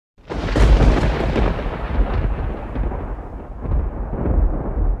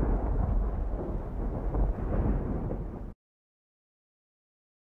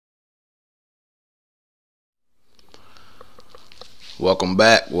Welcome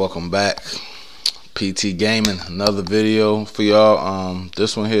back. PT Gaming, another video for y'all.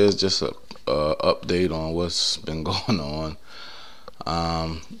 This one here is just a update on what's been going on.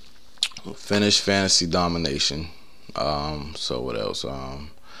 Finished fantasy domination. So what else?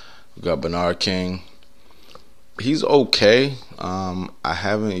 We got Bernard King. He's okay. I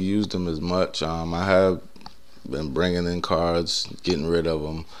haven't used him as much. I have been bringing in cards, getting rid of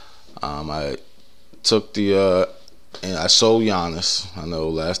them. I took the and I sold Giannis. I know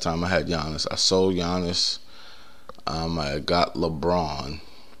last time I had Giannis. I sold Giannis. I got LeBron.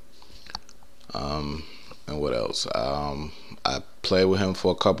 And what else? I played with him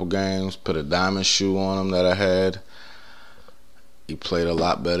for a couple games. Put a diamond shoe on him that I had. He played a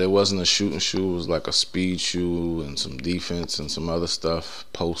lot better. It wasn't a shooting shoe. It was like a speed shoe and some defense and some other stuff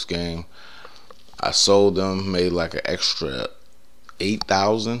post game. I sold them. Made like an extra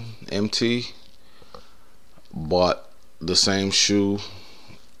 8,000 MT. Bought the same shoe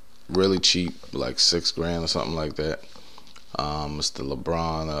really cheap, like $6,000 or something like that. It's the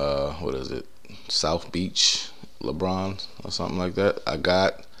LeBron, what is it, South Beach LeBron or something like that. I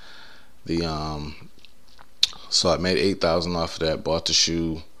got the so I made 8,000 off of that. Bought the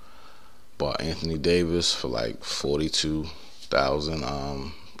shoe. Bought Anthony Davis for like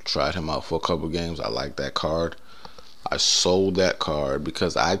 42,000. Tried him out for a couple games. I like that card. I sold that card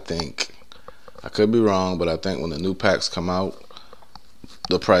because I think, I could be wrong, but I think when the new packs come out,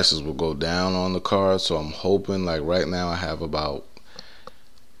 the prices will go down on the card. So I'm hoping, like right now I have about,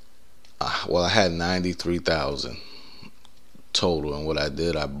 well, I had 93,000 total, and what I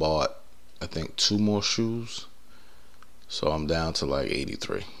did, I bought, I think, 2 more shoes. So I'm down to like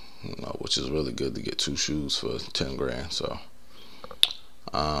 83, which is really good to get 2 shoes for 10 grand. So,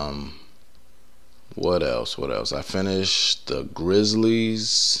 what else? I finished the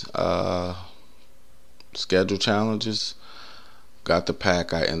Grizzlies schedule challenges. Got the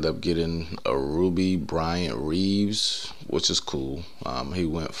pack. I end up getting a Ruby Bryant Reeves, which is cool. He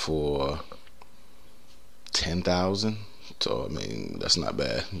went for 10,000, so I mean that's not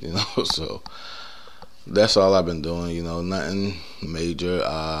bad, So that's all I've been doing, nothing major.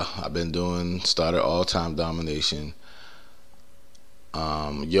 I've been started all-time domination.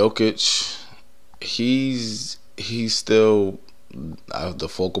 Jokic, he's still the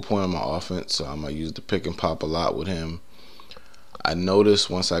focal point of my offense, so I'm gonna use the pick and pop a lot with him. I noticed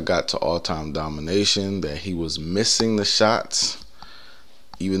once I got to all-time domination that he was missing the shots,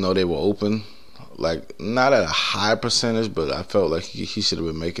 even though they were open. Like, not at a high percentage, but I felt like he should have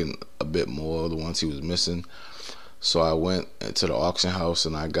been making a bit more the ones he was missing. So I went into the auction house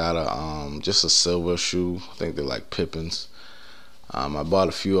and I got just a silver shoe. I think they're like Pippins. I bought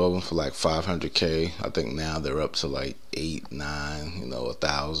a few of them for like 500K. I think now they're up to like 8, 9,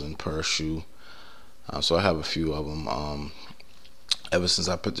 1,000 per shoe. So I have a few of them. Ever since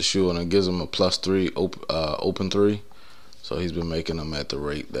I put the shoe on, it gives him a +3 open 3. So he's been making them at the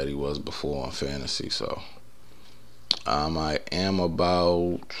rate that he was before on fantasy. So I am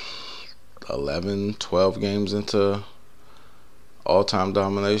about 11, 12 games into all-time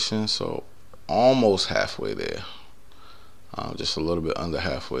domination. So almost halfway there. Just a little bit under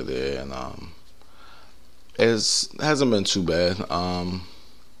halfway there, and it hasn't been too bad.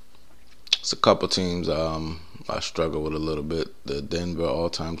 It's a couple teams I struggle with a little bit. The Denver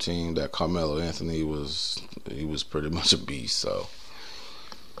all-time team, that Carmelo Anthony he was pretty much a beast. So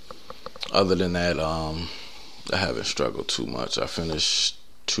other than that, I haven't struggled too much. I finished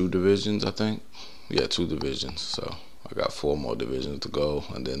 2 divisions, I think. Yeah, 2 divisions. So I got 4 more divisions to go,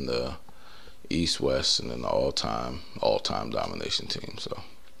 and then the East, West, and then the all-time domination team. So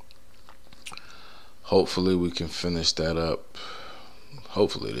hopefully we can finish that up.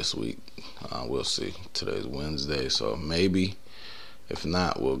 Hopefully this week. We'll see. Today's Wednesday, so maybe. If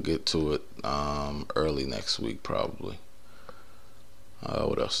not, we'll get to it early next week probably.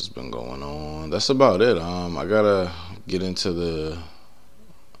 What else has been going on? That's about it. I gotta get into the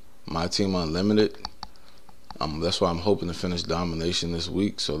Myteam Unlimited. That's why I'm hoping to finish domination this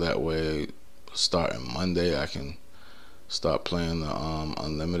week, so that way, starting Monday, I can start playing the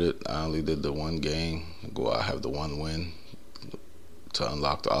Unlimited. I only did the 1 game. I have the 1 win to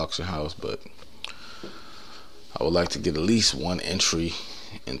unlock the auction house, but I would like to get at least 1 entry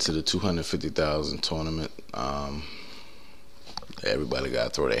into the 250,000 tournament. Everybody got to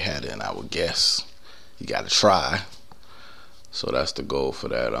throw their hat in, I would guess. You got to try. So that's the goal for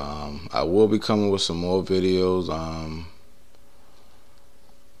that. I will be coming with some more videos.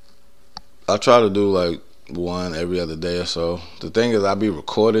 I'll try to do like 1 every other day or so. The thing is, I'll be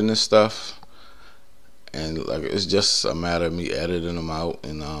recording this stuff, and like it's just a matter of me editing them out,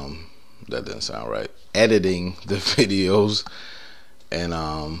 and that didn't sound right. Editing the videos and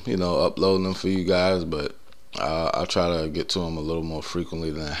you know, uploading them for you guys. But I'll try to get to them a little more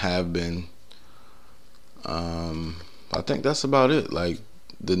frequently than I have been. I think that's about it. Like,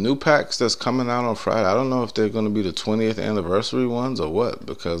 the new packs that's coming out on Friday, I don't know if they're going to be the 20th anniversary ones or what,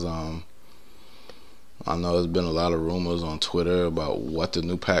 because I know there's been a lot of rumors on Twitter about what the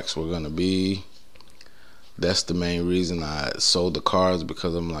new packs were going to be. That's the main reason I sold the cards,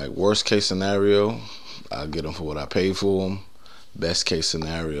 because I'm like, worst case scenario, I'll get them for what I paid for them. Best case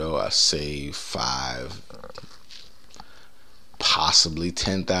scenario, I save 5, possibly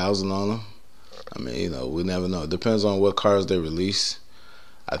 10,000 on them. I mean, you know, we never know. It depends on what cards they release.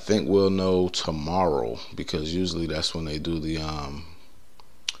 I think we'll know tomorrow, because usually that's when they do the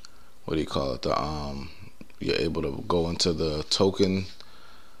what do you call it? You're able to go into the token.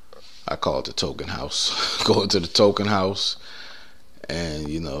 I call it the token house. Go into the token house, and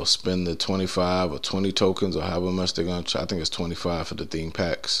you know, spend the 25 or 20 tokens, or however much they're gonna try. I think it's 25 for the theme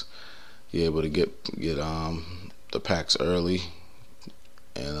packs. You're able to get the packs early.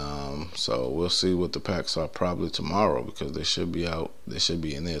 And so we'll see what the packs are probably tomorrow, because they should be out. They should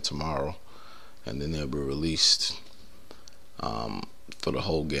be in there tomorrow, and then they'll be released for the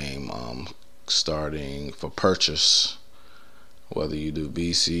whole game, starting for purchase. Whether you do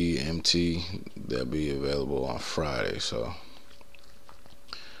BC, MT, they'll be available on Friday. So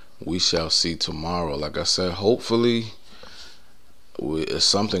we shall see tomorrow. Like I said, hopefully it's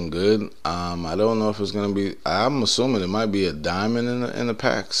something good. I don't know if it's gonna be. I'm assuming it might be a diamond in the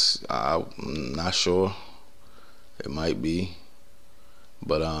packs. I'm not sure. It might be,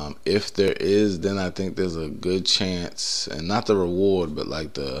 but if there is, then I think there's a good chance, and not the reward, but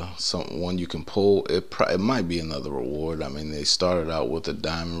like one you can pull. It might be another reward. I mean, they started out with a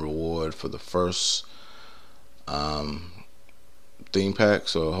diamond reward for the first theme pack,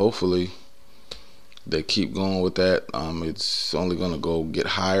 so hopefully they keep going with that. It's only going to go get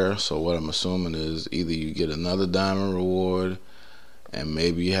higher. So what I'm assuming is either you get another diamond reward, and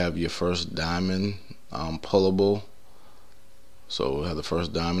maybe you have your first diamond pullable. So we'll have the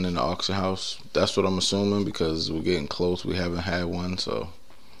first diamond in the auction house. That's what I'm assuming, because we're getting close. We haven't had one, so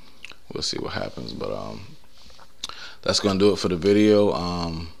we'll see what happens. But that's going to do it for the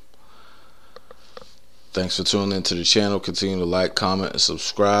video. Thanks for tuning into the channel. Continue to like, comment, and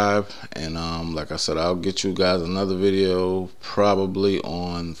subscribe. And like I said, I'll get you guys another video probably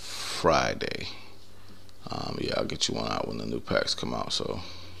on Friday. Yeah, I'll get you one out when the new packs come out. So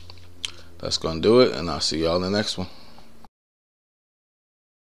that's going to do it, and I'll see y'all in the next one.